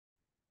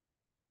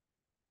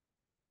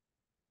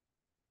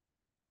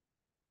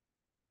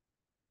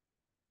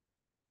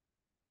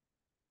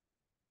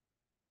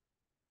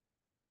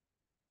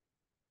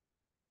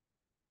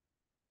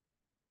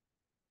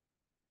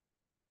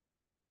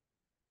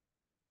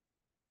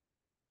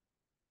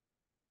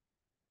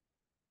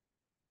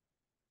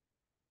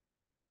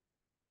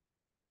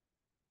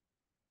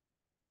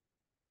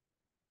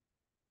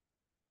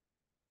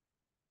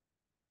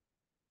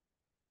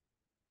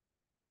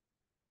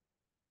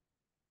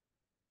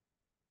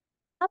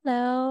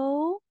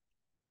Hello.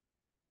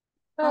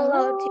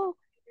 Hello, Hello.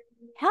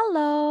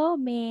 Hello,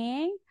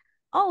 Ming.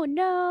 Oh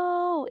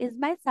no, is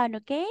my son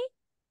okay?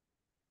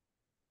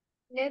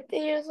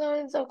 Nathan, your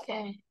sounds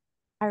okay.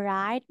 All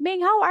right.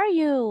 Ming, how are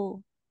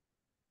you?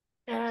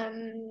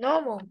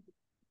 Normal.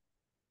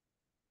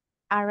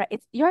 All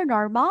right. You're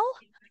normal?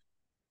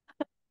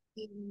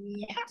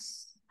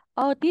 Yes.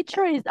 Oh,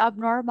 teacher is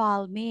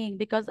abnormal, Ming,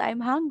 because I'm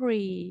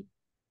hungry.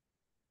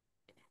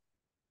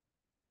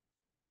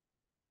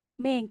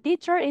 Ming,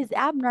 teacher is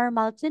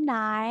abnormal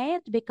tonight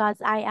because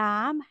I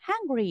am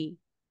hungry.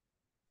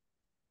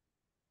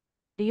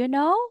 Do you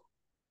know?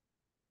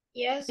 Do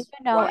Yes. you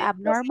know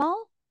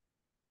abnormal?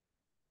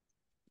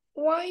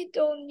 Why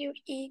don't you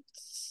eat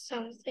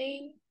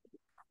something?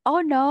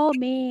 Oh no,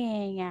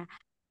 Ming.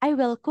 I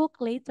will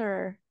cook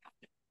later.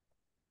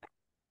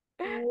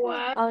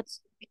 What? Oh,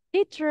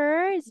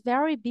 teacher is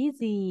very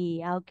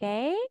busy,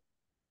 okay?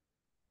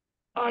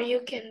 Or you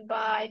can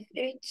buy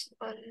things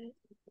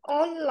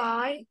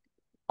online?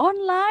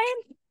 Online?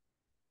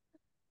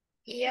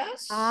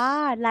 Yes.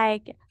 Ah,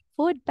 like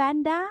food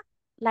panda?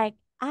 Like,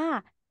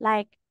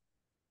 like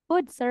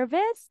food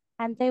service,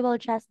 and they will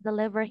just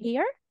deliver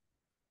here?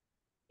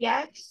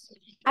 Yes.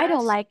 I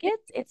don't Yes. like it.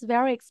 It's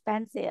very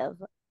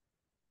expensive.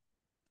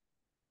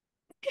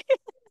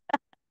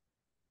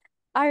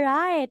 All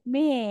right,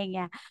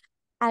 Ming.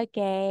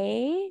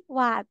 Okay.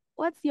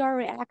 What's your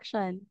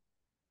reaction?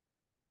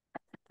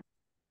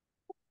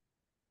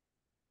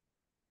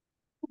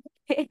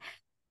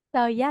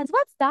 So yes,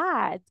 what's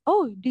that?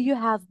 Oh, do you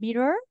have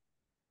mirror?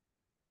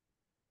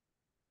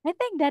 I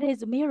think that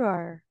is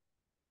mirror.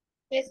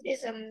 This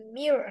is a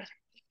mirror.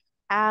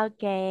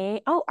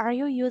 Okay. Oh, are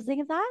you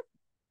using that?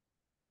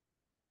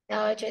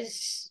 Now I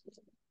just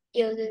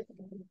use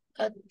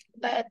a,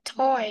 a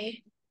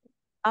toy.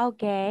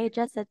 Okay,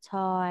 just a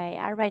toy.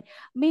 All right.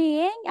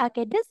 Ming,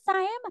 okay, this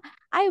time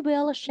I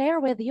will share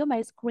with you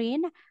my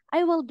screen.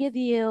 I will give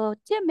you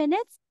 2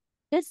 minutes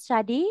to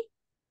study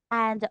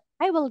and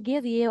I will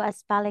give you a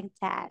spelling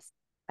test.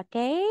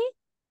 Okay?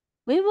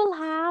 We will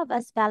have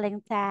a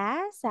spelling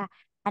test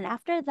and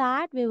after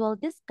that we will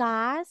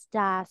discuss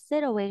the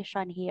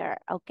situation here.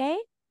 Okay?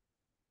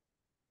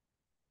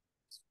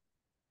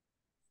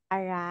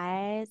 All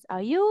right. So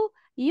you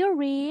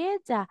read,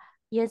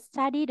 you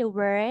study the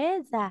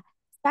words,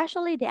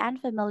 especially the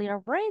unfamiliar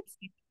words.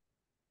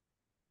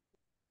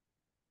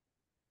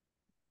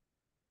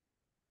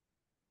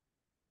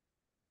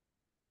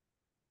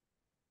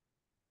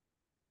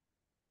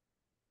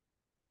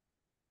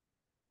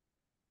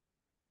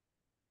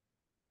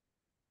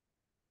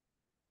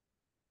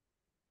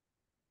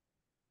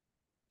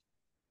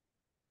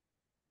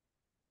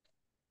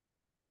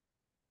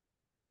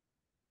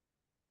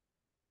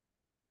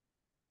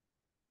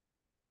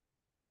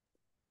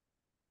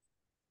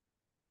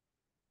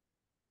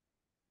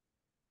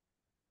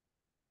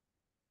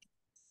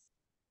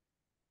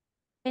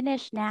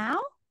 Finish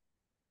now.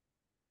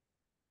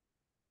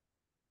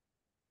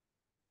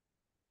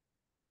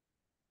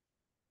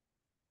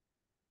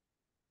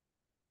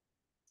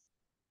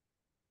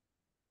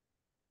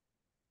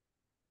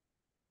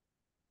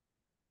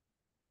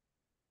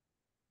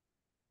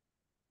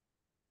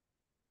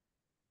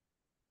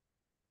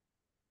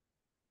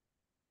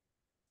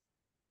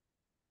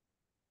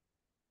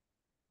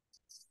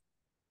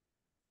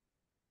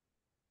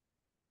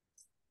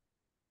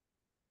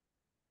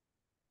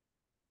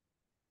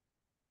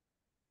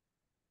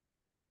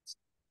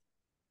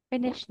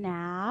 Finish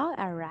now.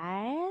 All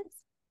right.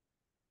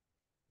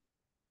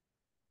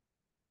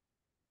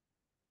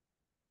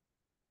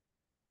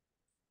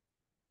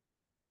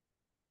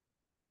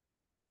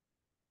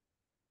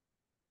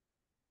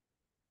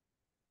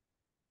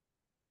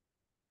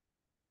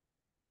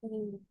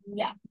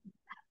 Yeah.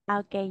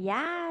 Okay,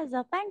 yeah.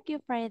 So thank you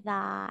for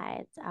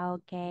that.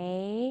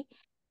 Okay.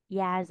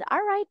 Yes. All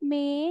right,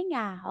 Ming.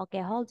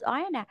 Okay, hold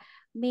on.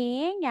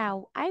 Ming,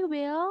 I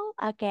will.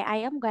 Okay, I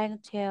am going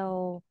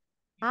to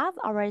have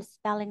our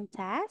spelling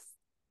test.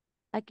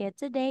 Okay,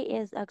 today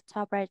is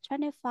October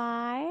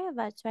 25,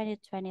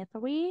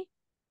 2023.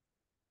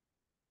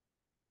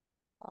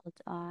 Hold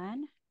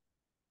on.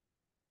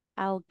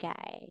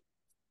 Okay.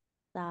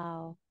 So,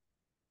 all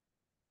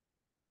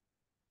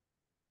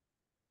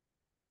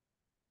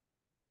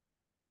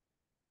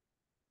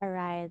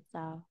right.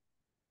 So,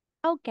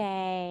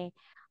 okay.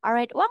 All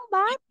right, Wang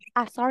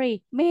Bak.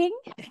 Sorry, Ming.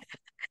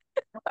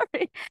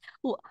 Sorry.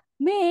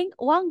 Ming,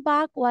 Wang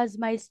Bak was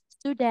my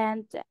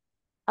student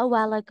a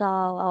while ago.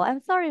 Oh,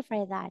 I'm sorry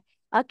for that.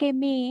 Okay,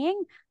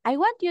 Ming, I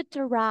want you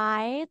to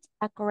write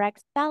a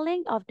correct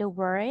spelling of the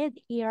word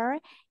here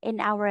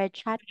in our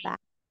chat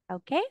box.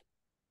 Okay?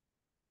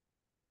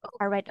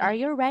 All right, are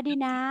you ready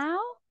now?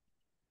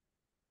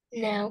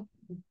 Now.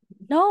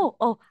 No.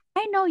 Oh,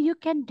 I know you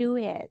can do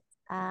it.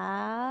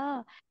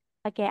 Oh,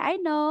 okay. I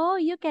know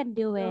you can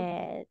do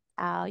it.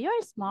 Oh,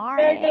 you're smart.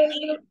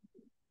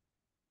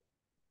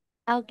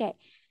 Okay.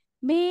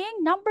 Ming,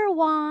 number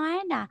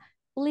one,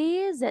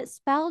 please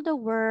spell the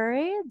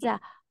words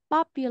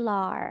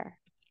popular.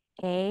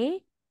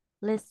 Okay.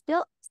 Let's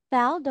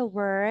spell the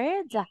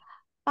word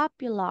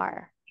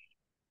popular.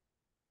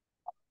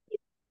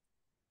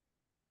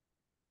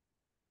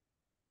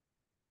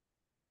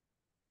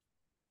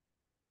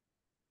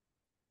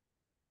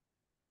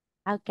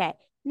 Okay.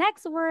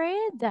 Next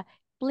word.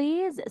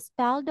 Please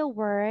spell the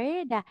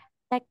word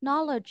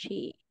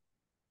technology.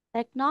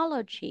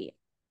 Technology.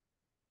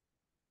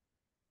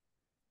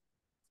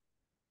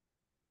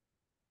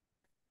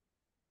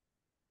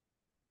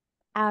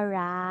 All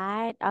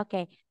right.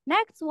 Okay.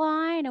 Next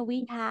one,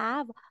 we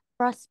have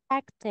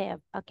perspective.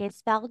 Okay.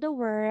 Spell the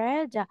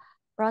word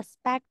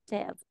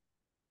perspective.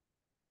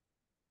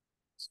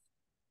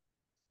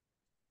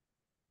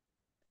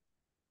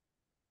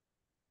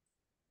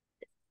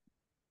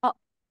 Oh,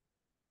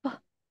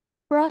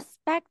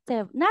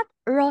 prospective, not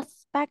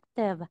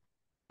prospective.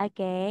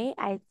 Okay.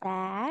 I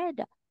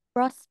said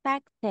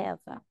prospective.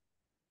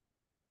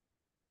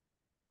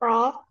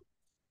 Pro.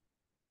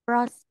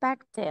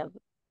 Prospective.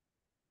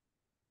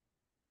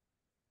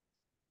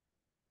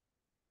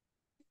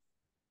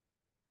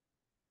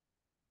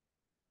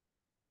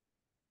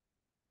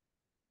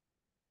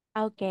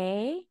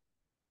 Okay.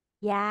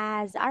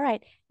 Yes. All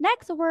right.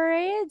 Next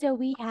word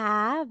we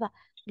have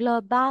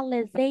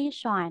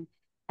globalization.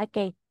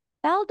 Okay.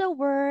 Spell the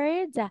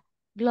word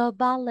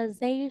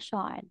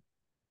globalization.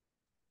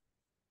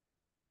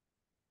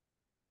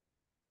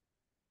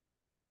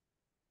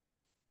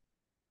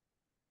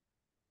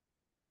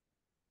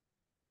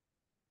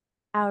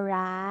 All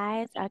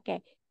right.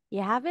 Okay.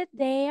 You have it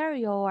there,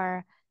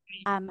 your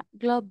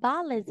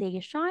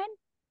globalization.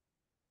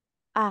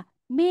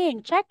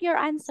 Ming, check your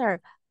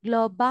answer.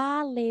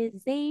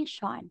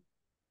 Globalization.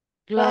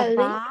 Valley.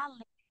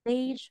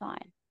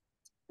 Globalization.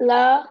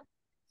 La.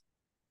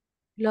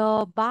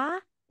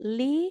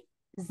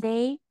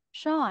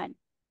 Globalization.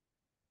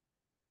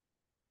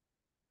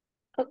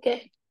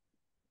 Okay.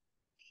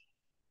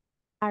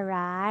 All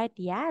right.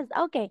 Yes.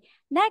 Okay.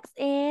 Next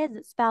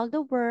is spell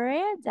the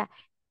word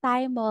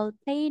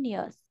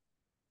simultaneous.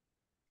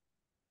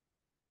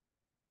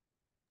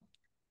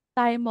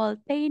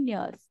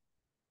 Simultaneous.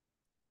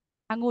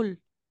 Angul.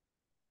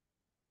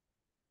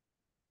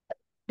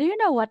 Do you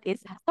know what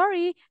is,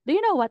 sorry, do you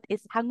know what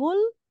is hangul?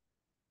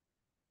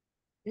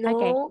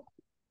 Okay. No.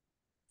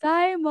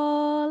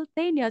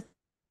 Simultaneous.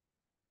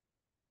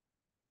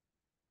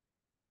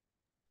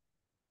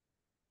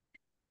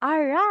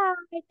 All right.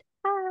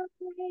 Hi.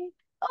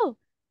 Oh,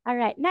 all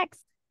right.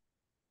 Next.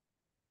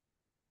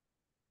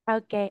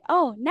 Okay.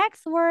 Oh,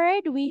 next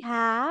word we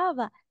have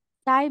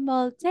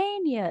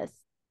simultaneous.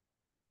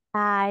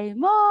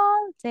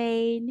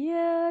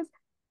 Simultaneous.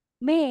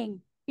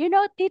 Ming, you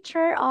know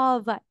teacher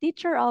of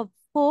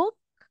folk.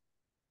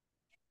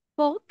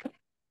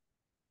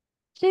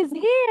 She's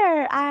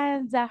here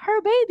and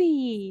her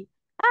baby.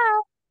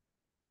 Ah,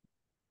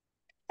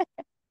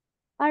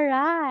 all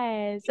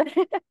right.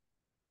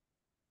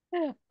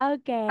 I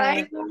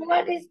Okay. know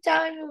what is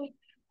time.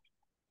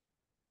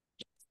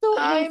 So his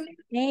I'm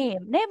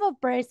name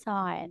of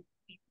person.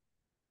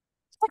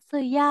 So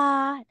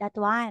yeah, that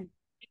one.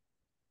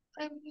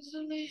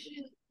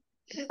 isolation.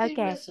 I think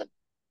Okay. that's a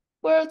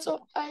word,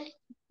 so I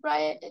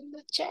write it in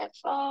the chat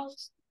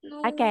box.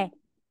 Okay. No.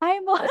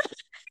 Simul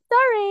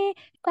sorry.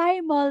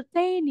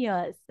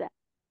 Simultaneous.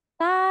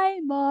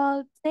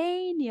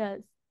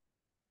 Simultaneous.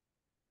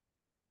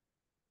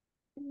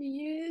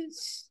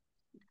 Yes.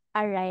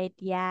 All right.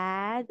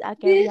 Yes.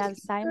 Okay. We have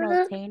This.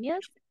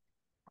 simultaneous.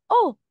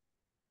 Oh,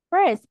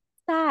 first,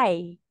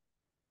 sigh.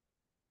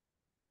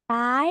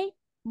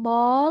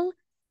 Simultaneous.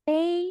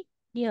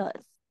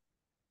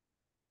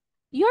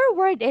 Your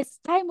word is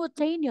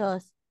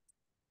simultaneous.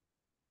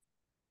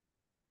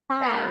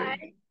 Sigh.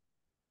 Die.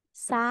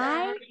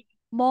 Die.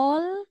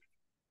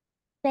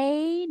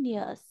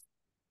 Simultaneous.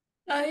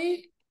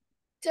 I.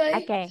 Die.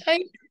 Okay. I.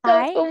 Stop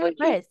Sigh over here.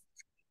 first.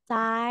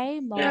 Die.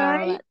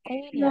 Simultaneous.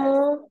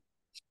 No.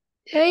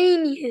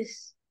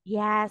 Tiniest.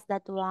 Yes,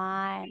 that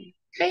one.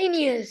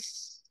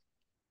 Tiniest.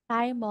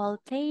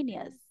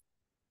 Simultaneous.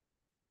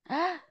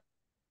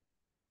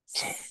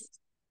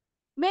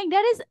 Ming,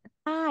 that is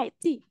I.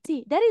 T.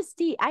 That is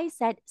T. I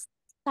said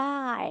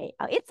sigh.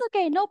 Oh, it's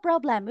okay. No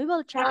problem. We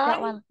will check that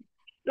Lie. one.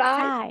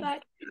 Lie. Sigh.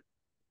 Lie.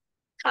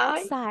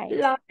 Lie. Sigh.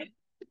 Lie.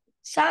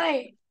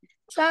 Sigh.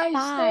 Sigh. Sigh.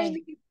 Sigh.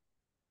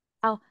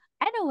 Oh,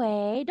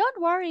 anyway, don't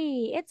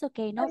worry. It's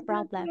okay. I No don't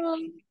problem. know.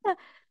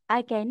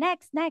 Okay,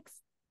 next.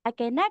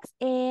 Okay, next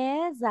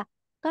is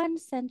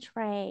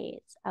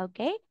concentrate.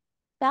 Okay,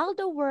 spell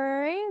the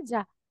words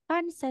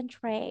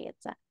concentrate.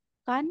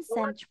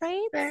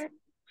 Concentrate.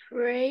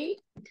 Concentrate.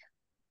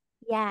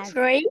 Yes,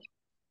 Trade.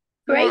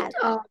 Trade.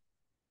 yes.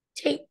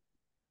 Take. D.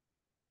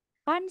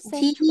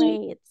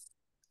 Concentrate.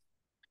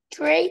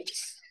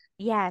 Trades.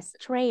 Yes,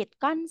 trade.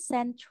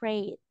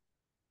 Concentrate.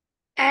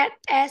 Add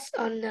S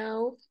or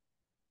no.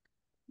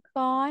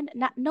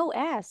 Not no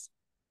S.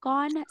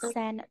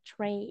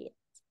 Concentrate.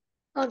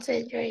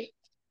 Concentrate.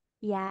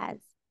 Yes.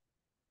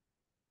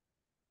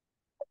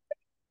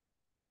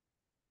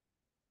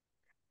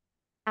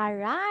 All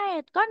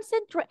right.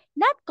 Concentrate.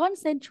 Not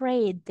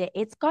concentrate.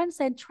 It's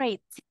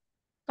concentrate.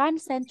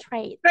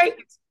 Concentrate. Great.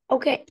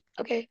 Okay.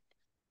 Okay.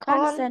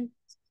 Concent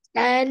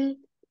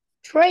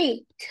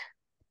Concentrate.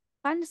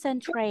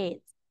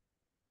 Concentrate.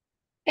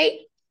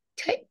 Hey.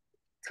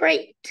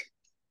 Great.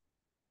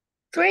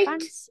 Great.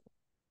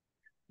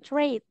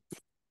 Concentrate.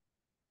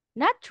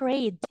 Not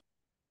trade.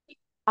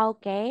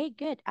 Okay,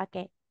 good.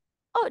 Okay.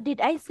 Oh, did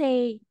I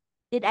say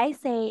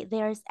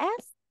there's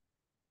S?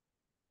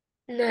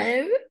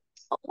 No.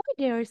 Oh, why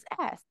there's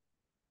S?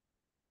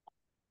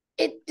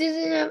 It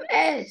doesn't have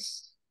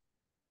S.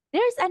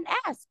 There's an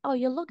S. Oh,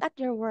 you look at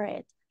your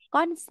word.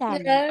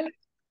 Consent. No.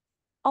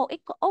 Oh,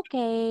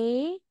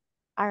 okay.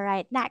 All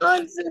right, next.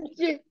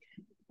 Concentrate.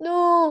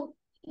 No.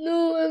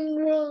 No, I'm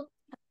wrong.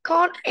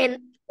 Con and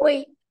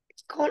wait.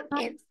 Con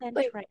and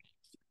wait. Concentrate.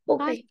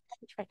 Okay.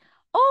 Concentrate.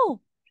 Oh,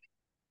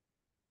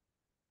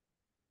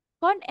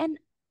 con and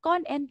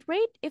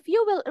concentrate. If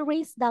you will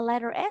erase the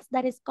letter S,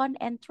 that is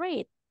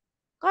concentrate.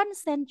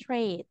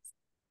 Concentrate.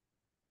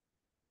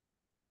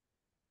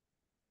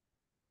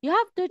 You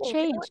have to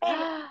change.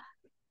 Oh,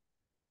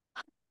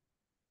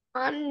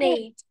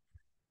 Honey.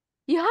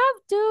 you have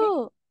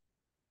to.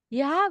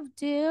 You have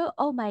to.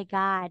 Oh my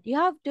God. You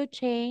have to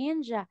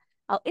change.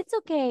 Oh, it's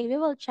okay. We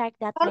will check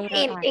that On later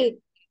and on. eight.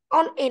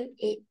 On and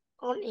eight.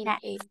 On and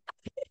eight.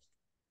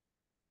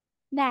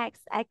 Next.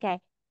 Next. Okay.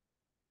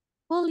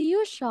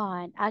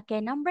 Pollution.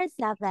 Okay, number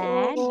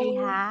 7, we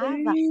Oh, have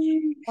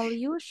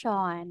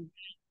pollution.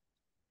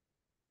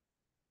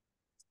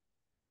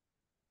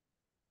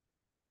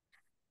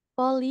 Pollution.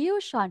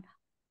 Pollution.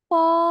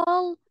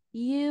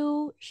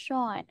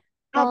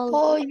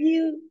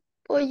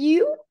 for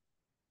you.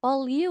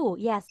 For you.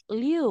 Yes,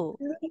 liu.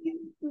 You.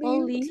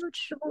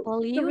 Pollution.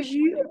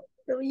 Pollution.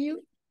 W.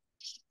 W.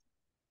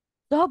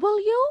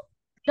 W?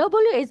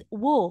 W is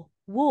woo.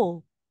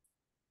 Woo.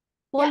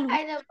 Yeah,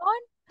 I know.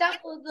 Pollution. That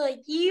was the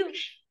U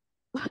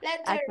letter.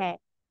 Okay. Okay.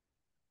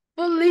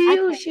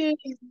 Pollution.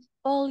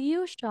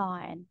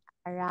 Pollution.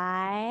 All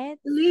right.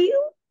 Liu.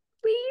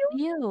 Liu.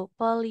 Liu.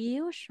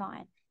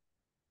 Pollution.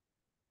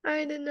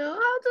 I don't know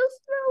how to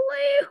spell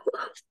Liu.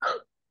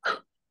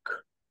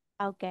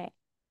 Okay.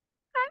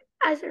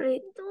 I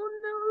really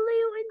don't know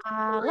Liu in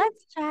English.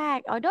 Let's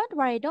check. Oh, don't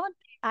worry. Don't.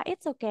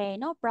 It's okay.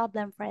 No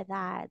problem for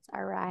that.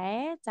 All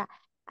right.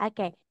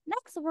 Okay.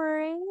 Next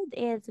word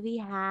is we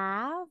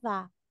have.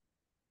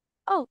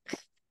 Oh,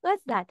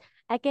 what's that?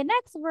 Okay.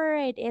 Next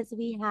word is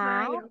we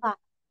have Smile.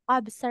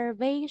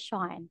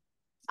 observation.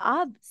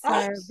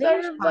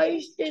 Observation.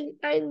 Observation.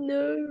 I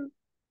know.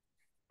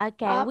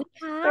 Okay. We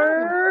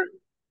have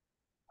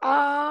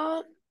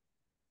Observation.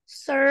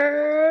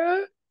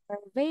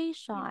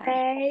 observation.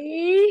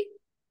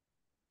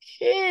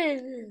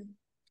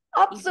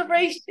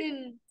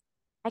 Observation.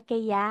 Okay.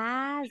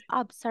 Yes.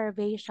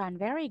 Observation.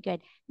 Very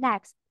good.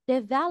 Next,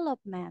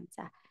 development.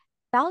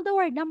 Spell the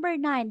word number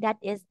 9. That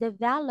is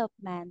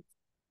development.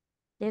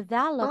 Huh?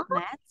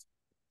 Development.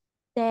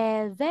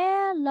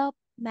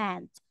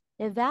 Development.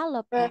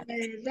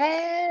 Development.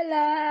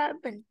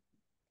 Development.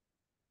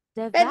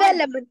 Develop.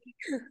 Development.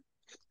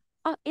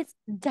 Oh, it's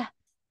the.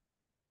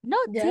 No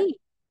The, T.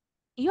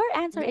 Your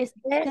answer the, is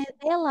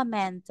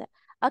development.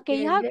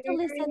 Okay, you have to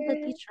listen to the,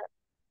 teacher.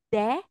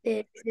 De,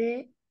 the,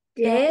 the,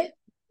 de,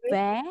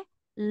 the,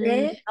 ve,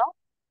 the,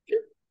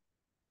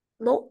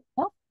 no,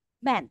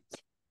 ment.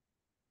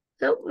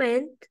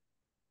 development.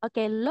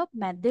 Okay,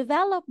 development.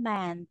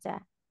 Development.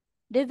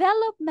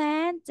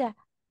 Development.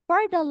 For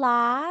the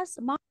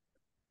last month.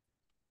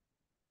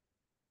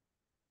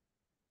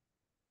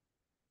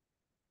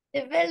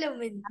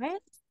 Development.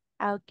 Right?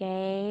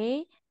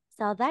 Okay.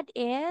 So that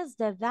is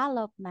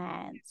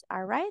development.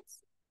 All right.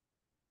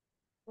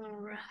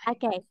 Alright.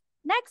 Okay.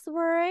 Next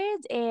word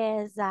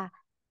is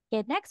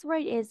okay, next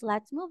word is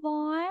let's move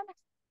on.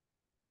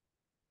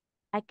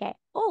 Okay.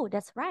 Oh,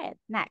 that's right.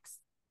 Next.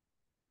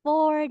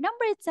 For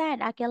number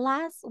 10, okay,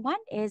 last one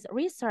is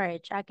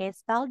research. Okay,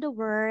 spell the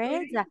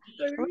words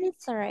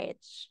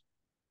research.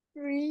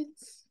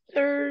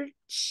 Research.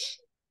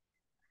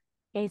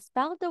 Okay,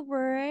 spell the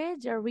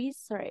words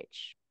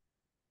research.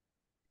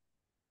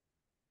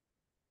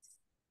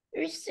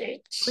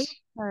 Research.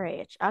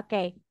 Research.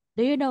 Okay.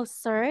 Do you know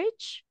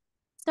search?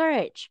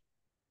 Search.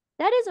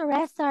 That is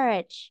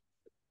research.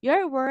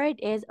 Your word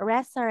is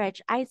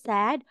research. I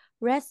said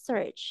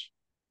research.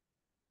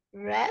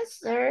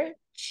 Research.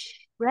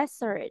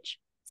 Research.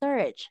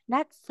 Search.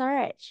 Not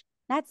search.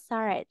 Not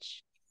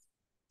search.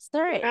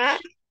 Right.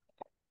 Search.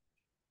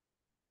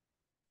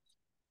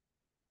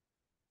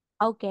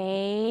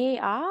 Okay.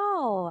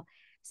 Oh.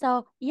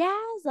 So,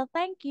 yes, so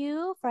thank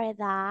you for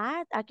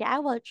that. Okay, I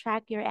will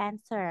track your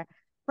answer.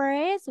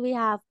 First, we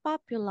have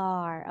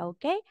popular.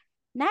 Okay.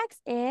 Next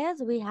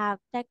is we have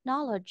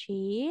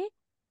technology.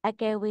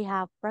 Okay, we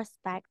have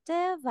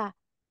perspective.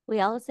 We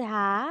also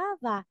have,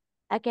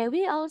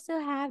 we also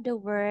have the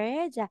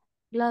word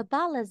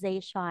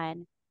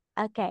globalization.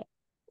 Okay.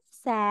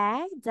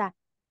 Said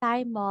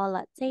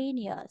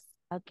simultaneous.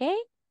 Okay.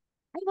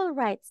 I will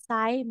write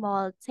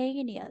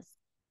simultaneous.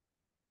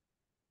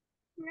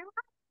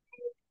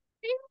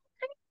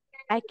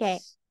 Okay,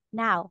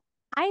 now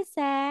I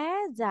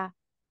said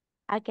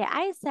Okay,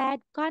 I said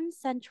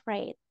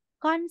concentrate.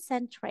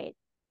 Concentrate.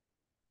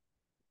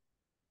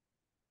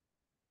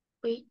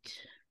 Wait.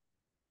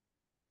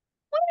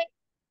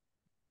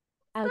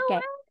 Okay.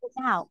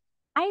 Now,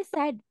 I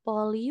said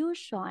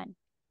pollution.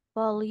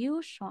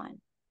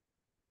 Pollution.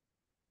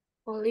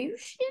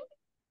 Pollution?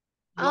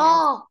 Yes.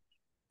 Oh,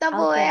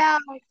 double Okay. L,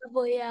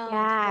 double L, double L.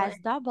 Yes,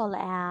 double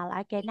L.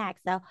 Okay,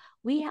 next. So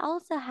we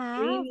also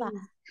have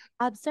Green.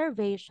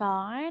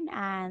 observation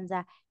and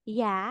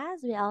yes,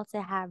 we also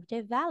have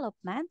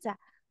development.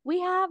 We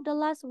have the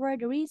last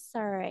word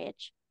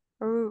research.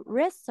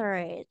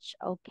 Research.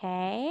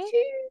 Okay.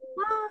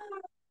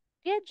 Wow.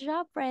 Good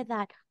job for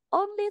that.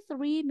 Only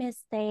three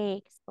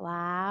mistakes.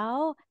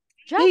 Wow.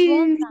 Just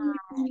well done.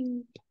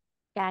 Two.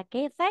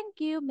 Okay, thank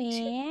you,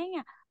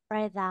 Ming,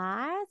 for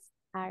that.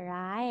 All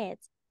right.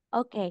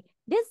 Okay,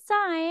 this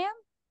time,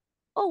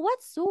 oh,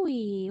 what's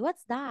Sui?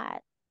 What's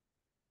that?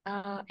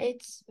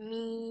 It's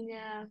mean.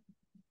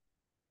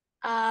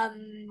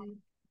 Um,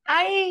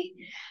 I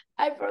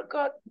I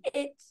forgot.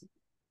 It's.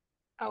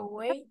 Oh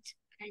wait,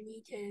 I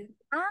need to.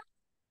 Ah,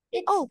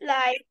 It's oh,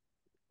 like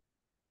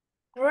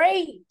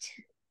great,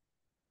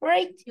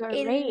 great you're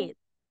in great.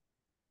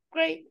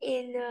 great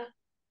in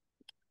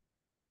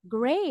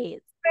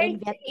Great in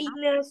great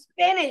Vietnam. in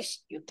Spanish.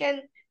 You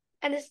can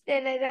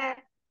understand like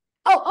that.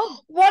 Oh, Oh,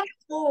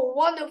 wonderful,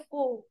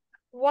 wonderful,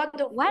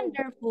 wonderful.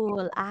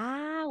 wonderful.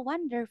 Ah,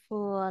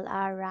 wonderful.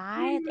 All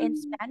right. In Mm.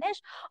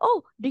 Spanish.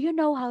 Oh, do you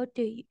know how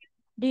to,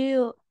 do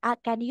you,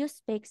 can you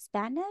speak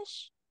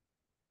Spanish?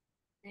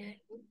 I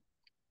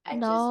just can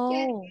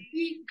No.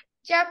 speak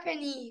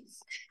Japanese,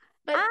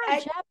 but Ah,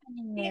 I can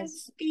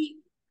Japanese.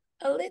 speak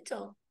a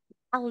little.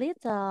 A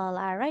little,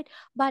 all right.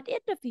 But in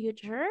the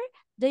future,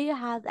 do you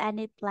have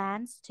any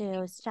plans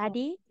to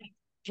study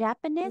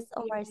Japanese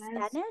or Yes.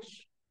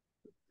 Spanish?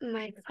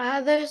 My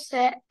father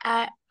said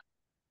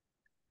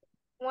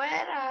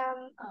when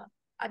I'm an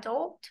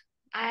adult,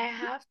 I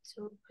have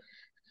to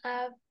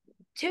have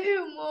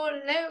two more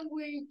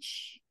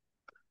language.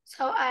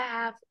 So I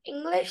have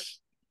English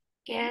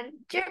and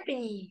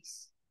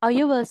Japanese. Oh,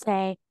 you will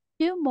say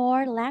two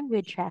more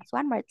languages.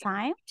 One more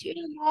time. Two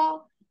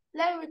more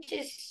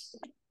languages.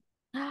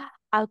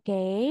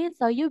 Okay,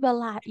 so you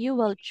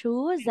will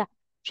choose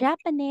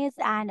Japanese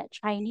and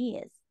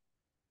Chinese.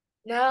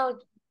 No,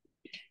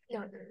 no,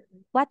 no,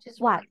 no. What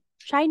Just what? one.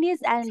 Chinese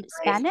and English,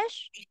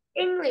 Spanish?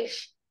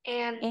 English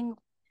and Eng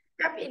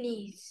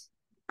Japanese.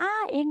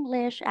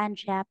 English and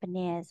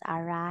Japanese.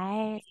 All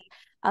right.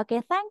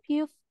 Okay, thank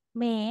you,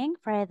 Ming,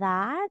 for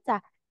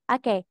that.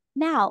 Okay,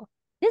 now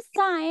this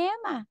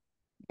time,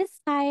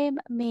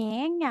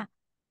 Ming,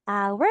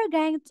 we're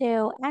going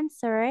to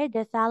answer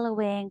the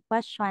following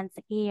questions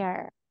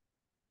here.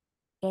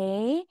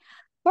 Okay.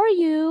 For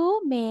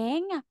you,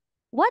 Ming,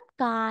 what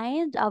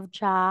kind of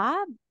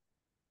job?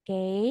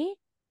 Okay.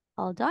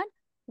 Hold on.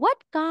 What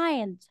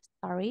kind,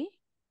 sorry,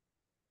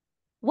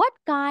 what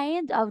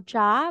kind of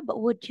job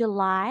would you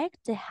like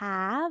to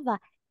have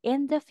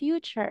in the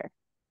future?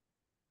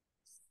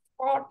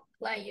 Sport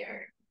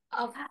player,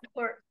 of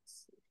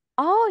course.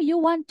 Oh, you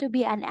want to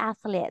be an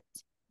athlete.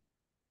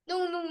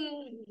 No, no, no,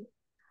 no.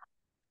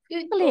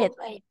 Football Athlete,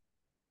 player.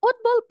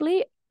 football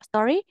play,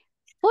 sorry,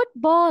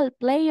 football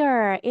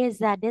player is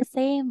the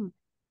same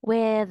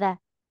with,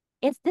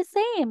 it's the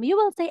same. You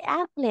will say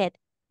athlete.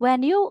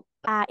 When you,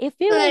 if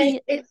you will,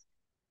 But it's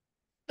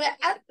but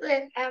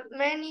athletes have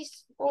many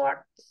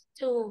sports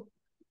too.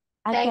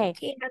 They okay,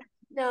 can't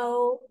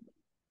know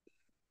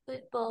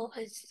football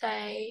is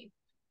say.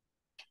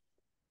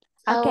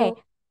 okay.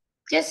 So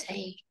just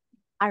say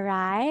All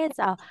right.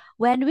 So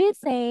when we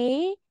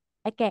say,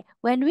 okay,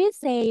 when we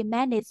say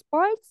many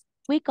sports,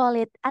 we call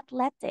it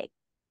athletic.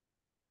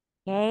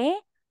 Okay.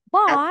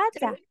 But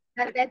at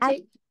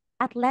athletic,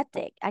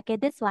 athletic. Okay,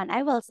 this one,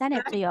 I will send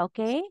it to you.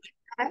 Okay.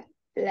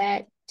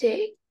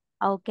 athletic,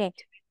 Okay.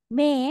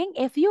 Ming,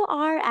 if you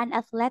are an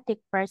athletic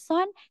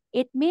person,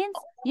 it means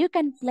you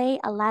can play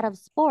a lot of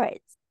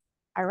sports.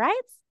 All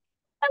right.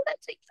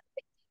 athletic.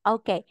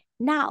 Okay.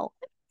 Now,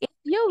 if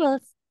you will,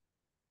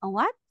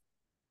 what?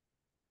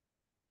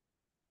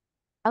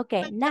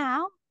 Okay.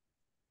 Now,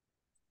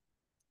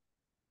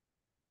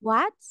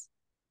 what?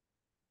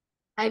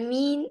 I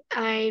mean,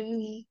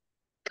 I'm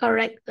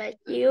correct, but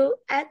you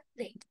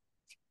athletic.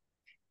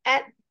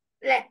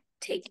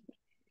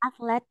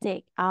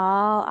 Athletic.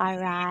 Oh, all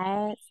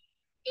right.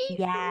 If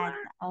you Yes,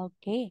 are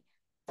okay.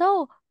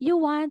 So you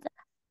want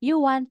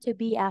to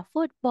be a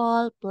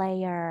football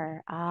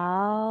player.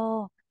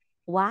 Oh,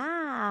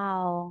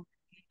 wow.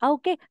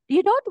 Okay.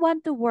 You don't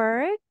want to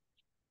work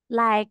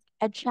like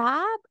a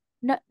job?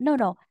 No, no,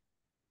 no.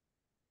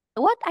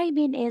 What I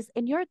mean is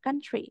in your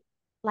country,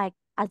 like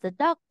as a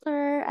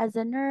doctor, as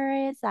a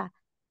nurse.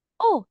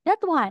 Oh, that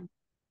one.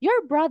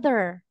 Your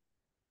brother.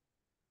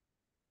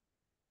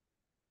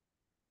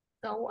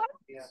 so what?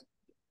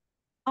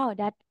 Oh,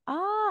 that.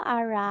 Oh,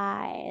 all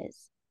right.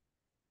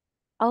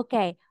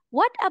 Okay.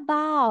 What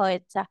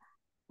about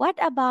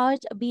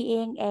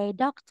being a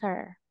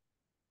doctor?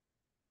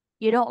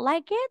 You don't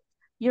like it?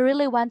 You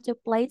really want to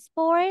play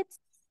sports?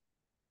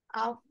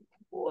 Of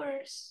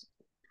course.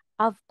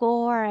 Of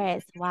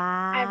course. I'm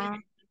Wow.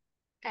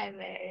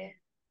 a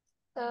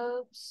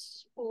love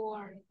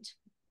sport.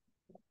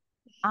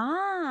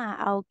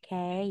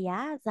 Okay.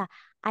 Yes,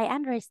 I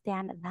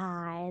understand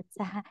that.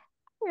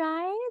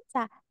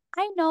 Right.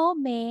 I know,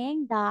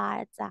 Ming,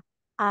 that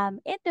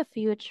in the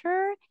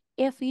future,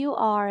 if you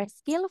are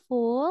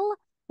skillful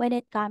when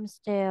it comes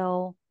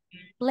to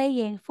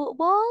playing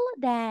football,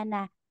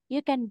 then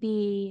you can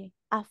be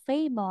a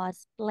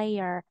famous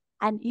player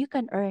and you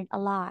can earn a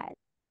lot.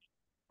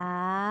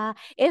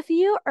 If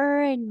you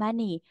earn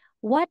money,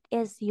 what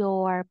is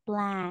your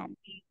plan?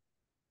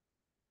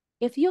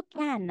 If you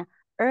can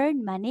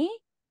earn money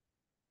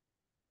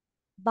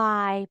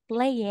by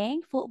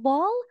playing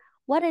football,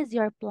 what is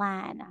your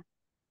plan?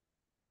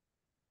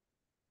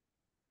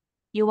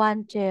 You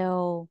want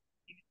to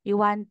you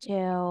want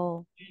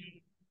to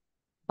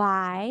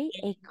buy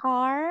a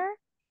car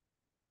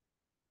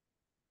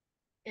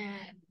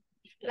Yeah,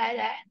 like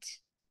that.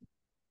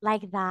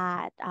 like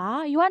that.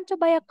 You want to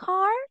buy a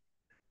car?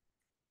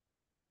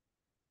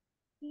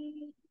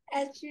 Mm,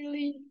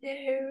 Actually, no.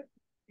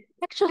 I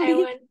Actually,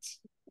 want.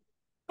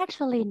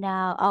 actually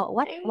no. Oh,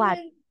 what I what?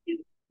 want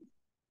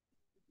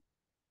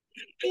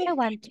to. I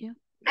want to.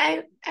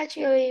 I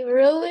actually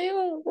really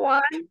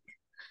want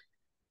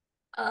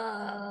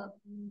a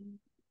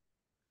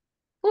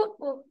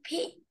football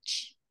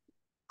pitch.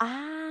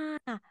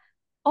 Ah,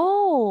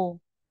 oh.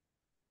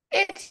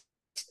 It's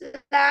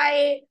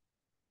like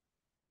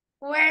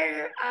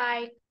where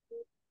I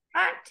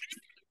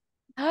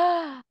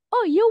practice.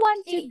 Oh, you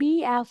want to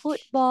be a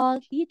football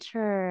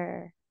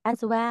teacher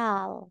as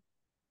well.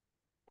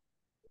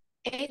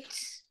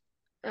 It's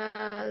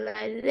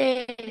like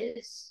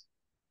this.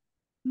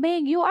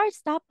 Ming, you are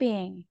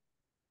stopping.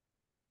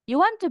 You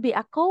want to be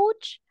a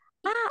coach?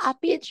 A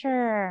It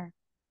pitcher.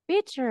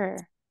 Pitcher.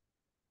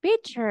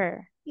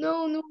 Pitcher.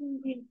 no no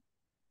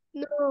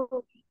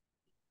no.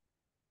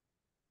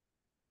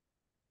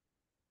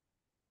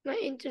 My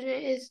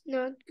internet is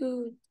not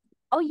good.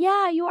 Oh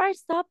yeah, you are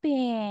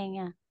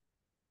stopping.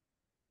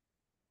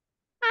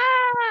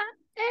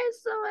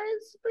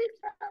 SOS, please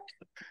help.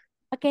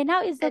 Okay,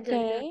 now it's I don't know.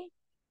 okay.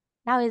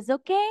 Now it's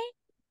okay.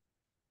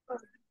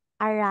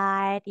 All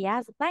right.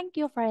 Yes, thank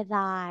you for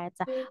that.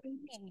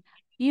 Ming,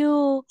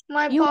 You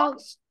My you want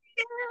box.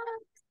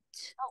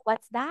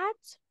 what's that?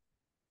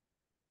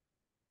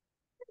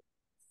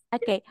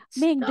 Okay,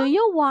 Ming, Stop.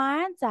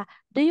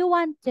 do you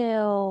want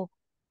to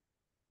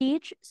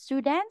teach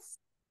students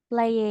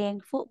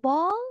playing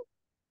football?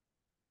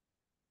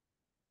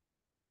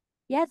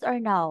 Yes or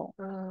no?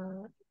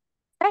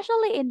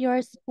 Especially in your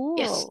Yes.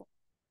 school.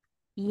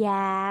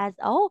 Yes.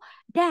 Oh,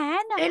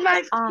 then, In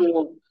my uh,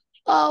 school,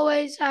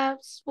 always have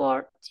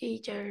sport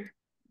teacher.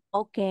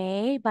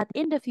 okay, but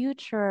in the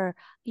future,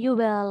 you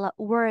will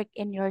work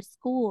in your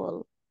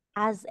school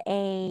as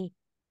a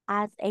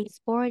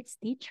sports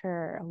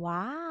teacher.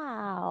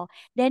 Wow.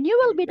 Then you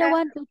will be the That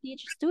one to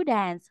teach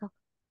students.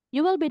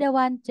 You will be the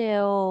one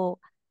to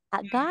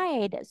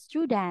guide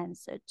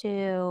students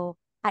to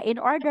in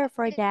order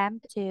for them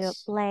to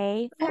is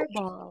play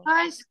football.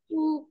 high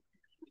school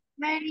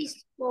many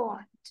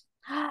sport.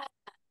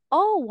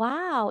 Oh,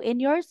 wow.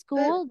 In your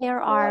school, there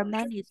are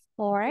Football, many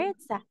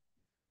sports.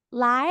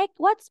 Like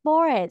what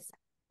sports?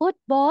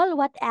 Football,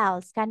 what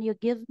else? Can you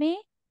give me?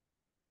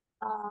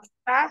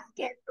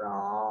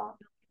 basketball,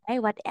 Hey,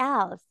 what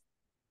else?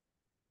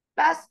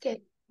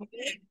 basket,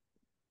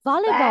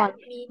 Volleyball.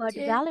 What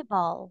badminton.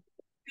 volleyball?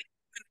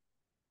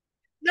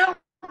 No,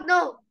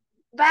 no,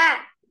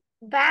 bat,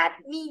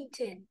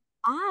 badminton,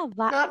 Ah,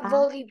 not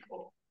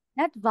volleyball.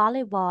 not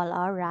volleyball.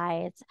 All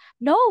right.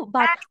 No,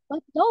 but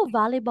no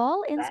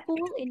volleyball in Bat,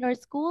 school, in your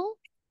school?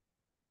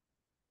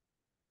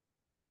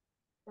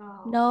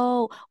 no.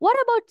 No. What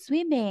about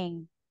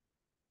swimming?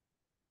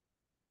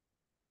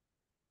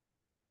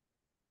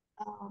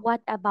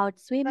 What about My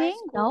swimming?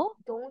 school No?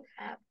 don't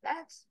have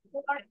that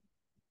sport.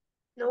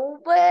 No,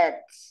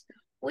 but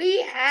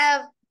we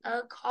have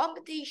a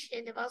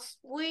competition about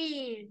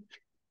swim.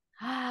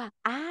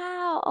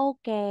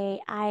 Okay.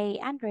 I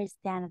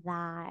understand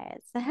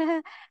that.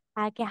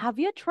 Okay, have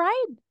you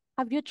tried?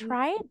 Have you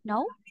tried?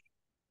 No?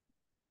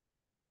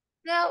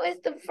 Now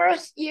it's the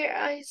first year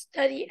I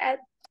study at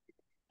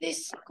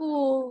this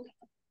school.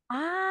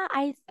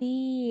 I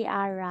see.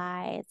 All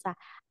right.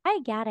 I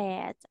get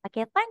it.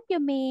 Okay, thank you,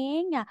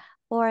 Ming,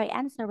 for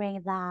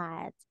answering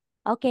that.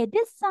 Okay,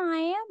 this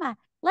time,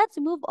 let's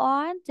move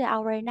on to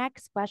our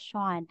next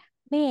question.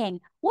 Ming,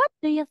 what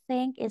do you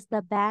think is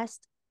the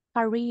best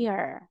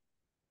career?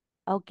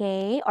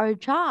 Okay, or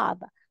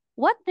job?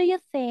 What do you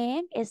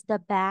think is the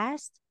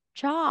best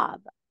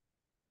job?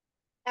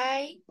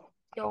 I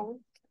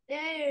don't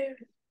know.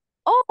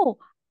 Oh,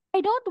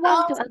 I don't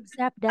want to Oh,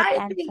 accept that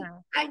I think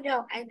answer.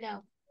 I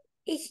know.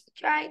 It's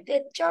try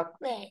the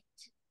chocolate.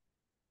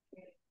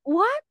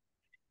 What?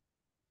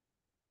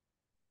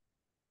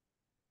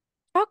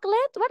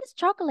 Chocolate? What is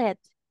chocolate?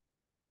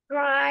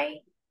 Try,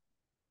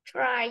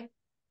 try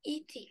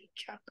eating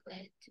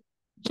chocolate.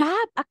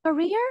 Job, a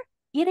career?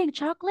 Eating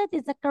chocolate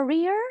is a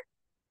career?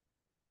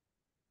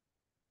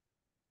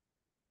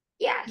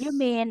 You Yes.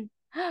 mean,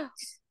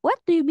 what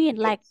do you mean?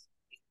 Like,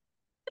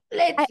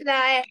 Let's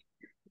I,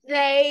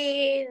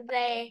 say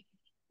they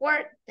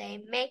work,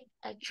 they make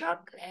a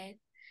chocolate,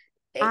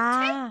 they take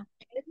ah,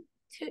 it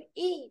to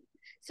eat.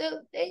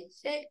 So they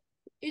say,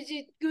 is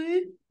it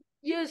good?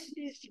 Yes,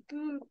 it's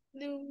good.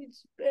 No,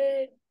 it's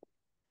bad.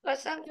 Or you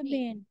something.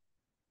 mean,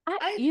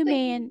 I you think,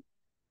 mean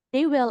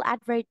they will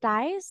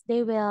advertise,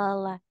 they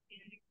will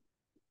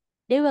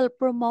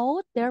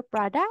promote their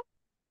product.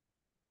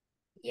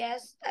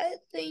 yes, I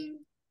think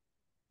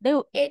They,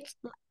 it's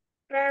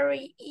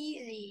very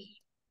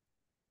easy.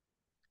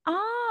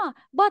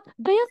 but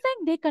do you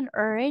think they can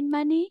earn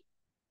money?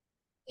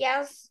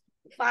 Yes,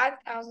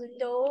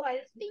 $5,000,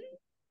 I think.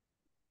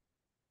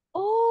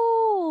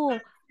 Oh,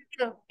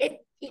 No, it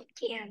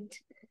can't.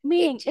 It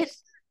mean it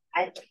just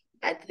I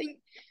I think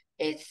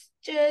it's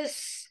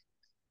just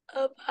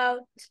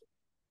about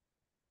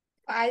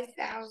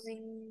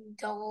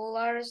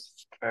 $5,000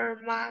 per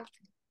month.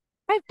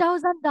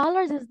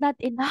 $5,000 is not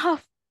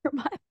enough per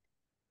month.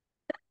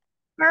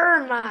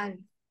 Per month.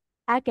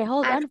 Okay,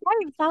 hold I on.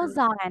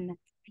 $5,000.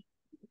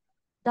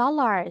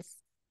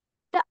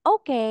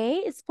 Okay,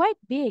 it's quite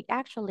big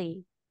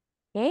actually.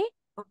 Okay,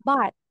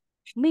 but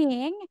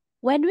Ming,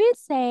 when we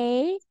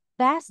say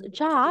best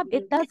job,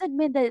 it doesn't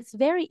mean that it's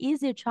very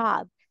easy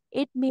job.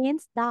 It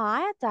means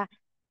that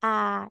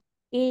uh,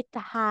 it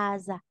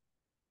has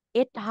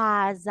it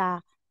has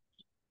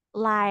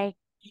like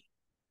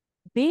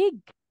big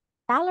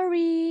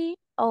salary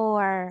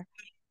or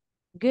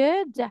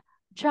good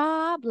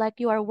job, like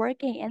you are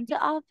working in the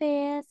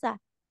office,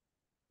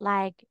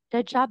 like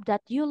the job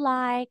that you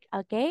like,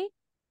 okay?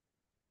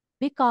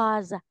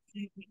 Because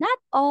not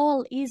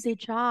all easy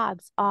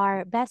jobs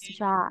are best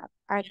job,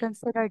 are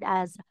considered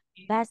as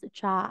best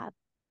job.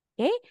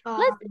 Okay,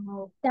 let's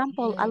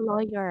example a okay.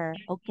 lawyer.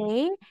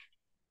 Okay,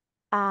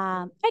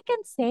 I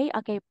can say,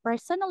 okay,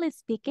 personally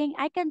speaking,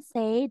 I can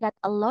say that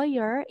a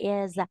lawyer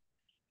is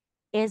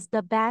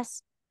the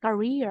best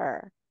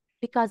career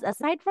because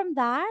aside from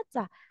that,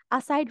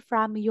 aside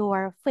from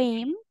your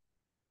fame,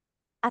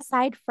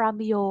 aside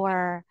from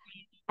your,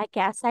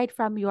 okay, aside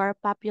from your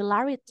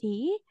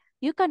popularity,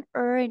 you can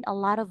earn a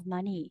lot of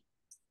money.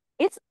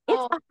 It's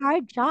Oh, a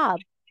hard job.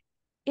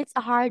 It's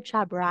a hard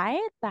job,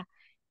 right?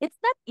 It's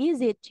not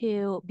easy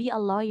to be a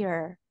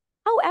lawyer.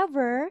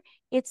 However,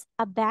 it's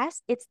the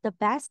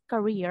best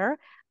career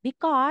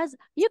because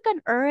you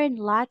can earn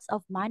lots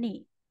of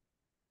money.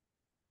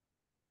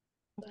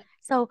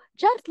 So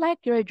just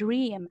like your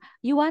dream,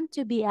 you want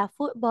to be a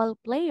football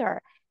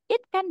player.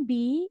 It can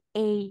be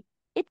a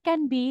it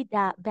can be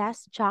the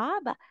best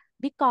job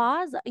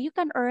because you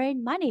can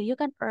earn money. You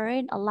can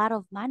earn a lot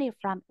of money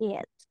from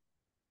it.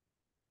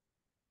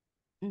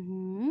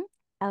 Mm-hmm.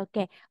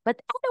 Okay.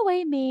 But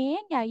anyway,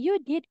 Ming, yeah, you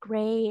did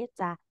great.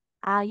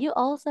 You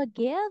also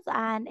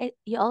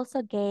you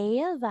also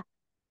gave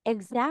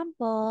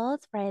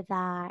examples for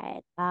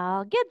that.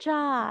 Good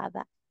job.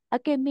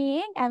 Okay,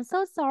 Ming, I'm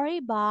so sorry,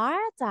 but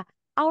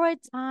our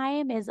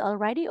time is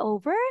already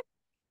over.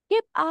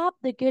 Keep up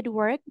the good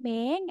work,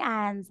 Ming,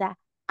 and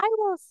I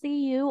will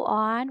see you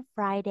on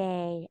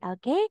Friday.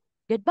 Okay?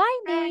 Goodbye,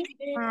 Ming,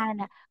 okay.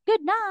 and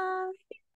good night.